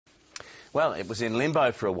Well, it was in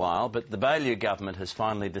limbo for a while, but the Baillieu government has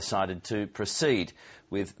finally decided to proceed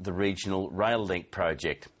with the regional rail link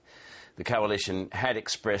project. The coalition had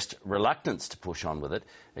expressed reluctance to push on with it,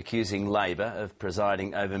 accusing Labor of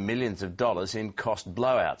presiding over millions of dollars in cost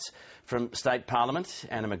blowouts. From State Parliament,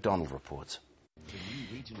 Anna McDonald reports.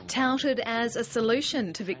 Touted as a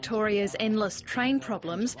solution to Victoria's endless train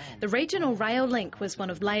problems, the regional rail link was one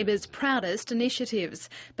of Labor's proudest initiatives.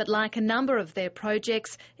 But like a number of their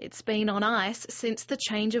projects, it's been on ice since the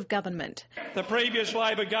change of government. The previous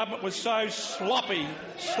Labor government was so sloppy.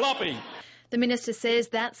 The minister says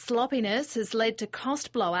that sloppiness has led to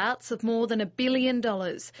cost blowouts of more than $1 billion.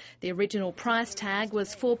 The original price tag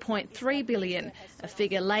was $4.3 billion, a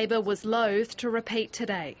figure Labor was loath to repeat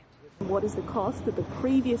today. What is the cost that the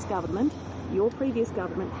previous government, your previous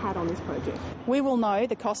government, had on this project? We will know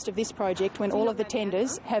the cost of this project when all of the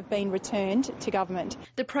tenders have been returned to government.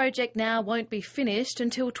 The project now won't be finished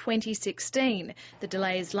until 2016. The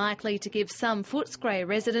delay is likely to give some Footscray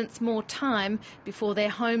residents more time before their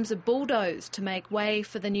homes are bulldozed to make way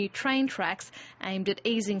for the new train tracks aimed at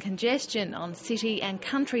easing congestion on city and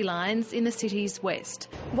country lines in the city's west.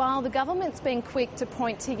 While the government's been quick to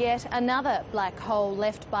point to yet another black hole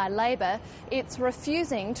left by Labor, it's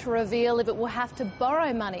refusing to reveal if it will have to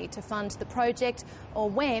borrow money to fund the project or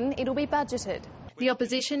when it'll be budgeted. The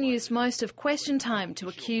opposition used most of question time to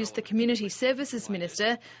accuse the Community Services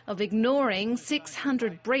Minister of ignoring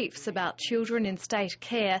 600 briefs about children in state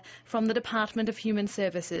care from the Department of Human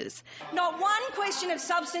Services. Not one question of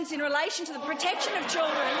substance in relation to the protection of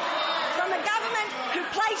children from a government who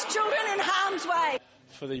place children in harm's way.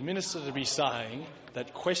 For the Minister to be saying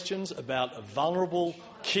that questions about vulnerable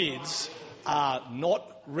kids are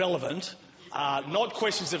not relevant, not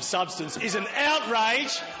questions of substance, is an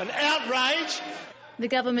outrage, The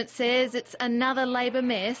government says it's another Labor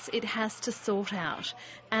mess it has to sort out.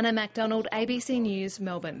 Anna McDonald, ABC News,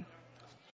 Melbourne.